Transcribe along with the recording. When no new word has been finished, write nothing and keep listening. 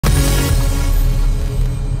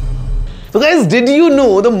So guys, did you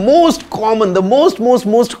know the most common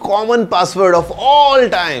password of all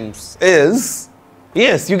times is,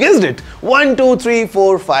 yes, you guessed it, 1 2 3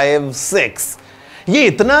 4 5 6. ये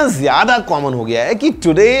इतना ज्यादा common हो गया है कि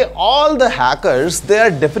today all the hackers they are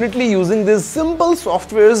definitely using this simple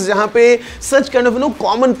softwares जहां पे such kind of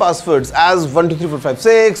common passwords as 1 2 3 4 5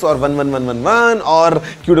 6 और 11111 और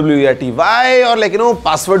QWERTY और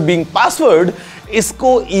पासवर्ड बीइंग पासवर्ड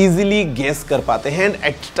इसको इजीली गेस कर पाते हैं. And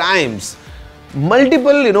eight times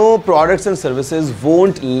multiple products and services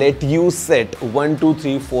won't let you set 1 2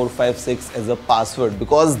 3 4 5 6 as a password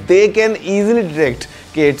because they can easily detect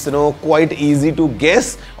कि it's quite easy to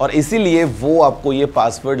guess और इसीलिए वो आपको ये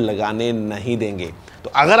पासवर्ड लगाने नहीं देंगे.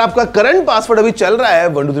 तो अगर आपका करंट पासवर्ड अभी चल रहा है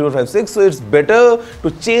 1 2 3 4 5 6, so it's better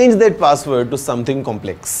to change that password to something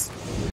complex.